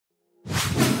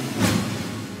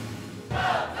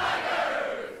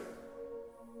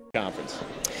conference?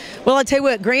 Well, I'll tell you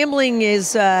what, Grambling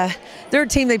is they're a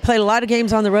team. They played a lot of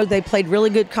games on the road. They played really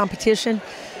good competition.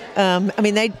 I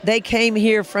mean, they came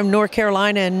here from North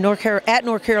Carolina, and at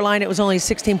North Carolina it was only a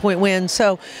 16-point win.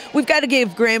 So we've got to give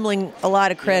Grambling a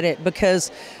lot of credit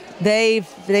because they've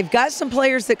got some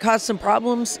players that caused some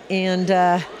problems, and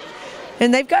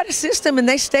they've got a system, and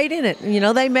they stayed in it. You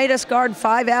know, they made us guard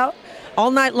 5 out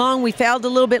all night long. We fouled a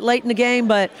little bit late in the game,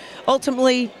 but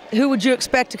ultimately, who would you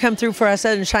expect to come through for us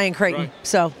other than Cheyenne Creighton? Right.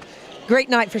 So, great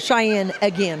night for Cheyenne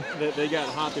again. They got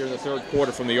hot there in the third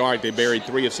quarter from the arc. They buried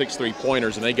 3 of 6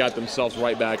 3-pointers, and they got themselves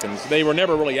right back. And they were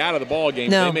never really out of the ball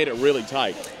game. No. They made it really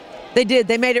tight. They did.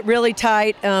 They made it really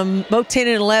tight. Both 10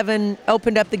 and 11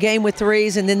 opened up the game with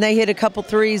threes, and then they hit a couple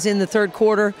threes in the third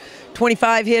quarter.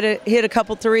 25 hit a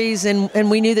couple threes, and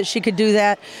we knew that she could do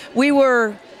that.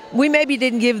 We maybe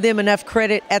didn't give them enough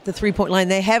credit at the three-point line.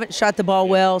 They haven't shot the ball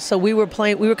well, so we were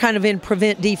kind of in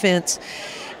prevent defense,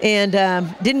 and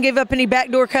didn't give up any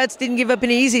backdoor cuts, didn't give up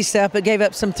any easy stuff, but gave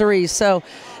up some threes. So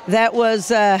that was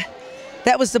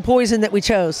the poison that we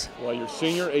chose. Well, your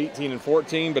senior, 18 and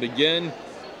 14, but again,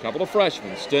 a couple of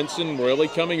freshmen. Stinson really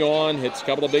coming on, hits a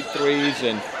couple of big threes,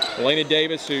 and Elena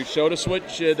Davis, who showed us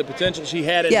the potential she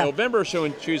had in November,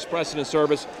 showing she was precedent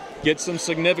service, gets some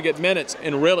significant minutes,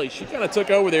 and really, she kind of took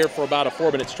over there for about a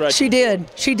 4-minute stretch. She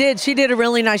did a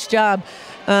really nice job.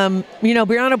 You know,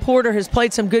 Brianna Porter has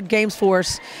played some good games for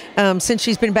us since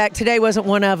she's been back. Today wasn't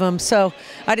one of them, so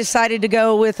I decided to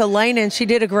go with Elena, and she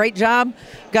did a great job.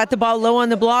 Got the ball low on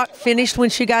the block, finished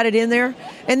when she got it in there.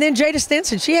 And then Jada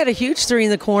Stinson, she had a huge 3 in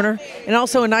the corner, and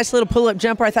also a nice little pull-up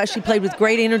jumper. I thought she played with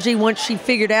great energy once she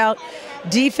figured out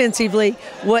defensively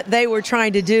what they were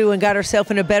trying to do and got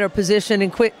herself in a better position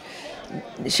and quit.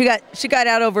 She got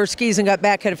out over her skis and got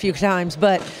back at a few times,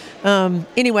 but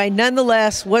anyway,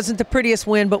 nonetheless, wasn't the prettiest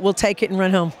win, but we'll take it and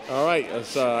run home. All right,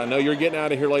 I know you're getting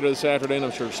out of here later this afternoon.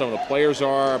 I'm sure some of the players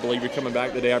are. I believe you're coming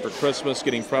back the day after Christmas,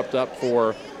 getting prepped up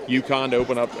for UConn to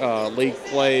open up league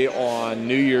play on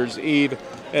New Year's Eve.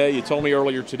 You told me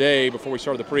earlier today, before we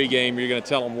started the pregame, you're going to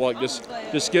tell them, look,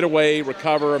 just get away,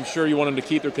 recover. I'm sure you want them to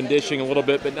keep their conditioning a little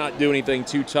bit, but not do anything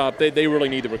too tough. They really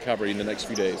need the recovery in the next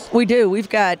few days. We do. We've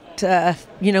got,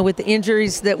 you know, with the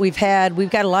injuries that we've had, we've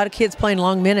got a lot of kids playing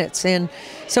long minutes, and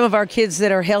some of our kids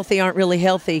that are healthy aren't really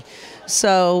healthy.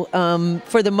 So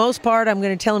for the most part, I'm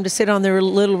going to tell them to sit on their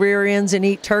little rear ends and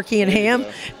eat turkey and ham.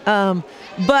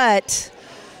 But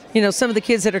you know, some of the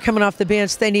kids that are coming off the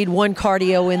bench, they need one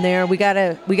cardio in there. We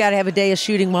gotta have a day of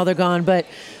shooting while they're gone. But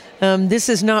this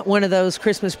is not one of those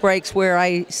Christmas breaks where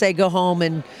I say go home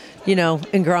and, you know,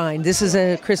 and grind. This is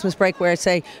a Christmas break where I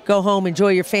say go home, enjoy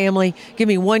your family, give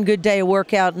me one good day of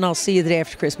workout, and I'll see you the day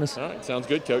after Christmas. All right, sounds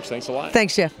good, Coach. Thanks a lot.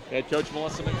 Thanks, Jeff. Head Coach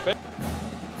Melissa Memphis.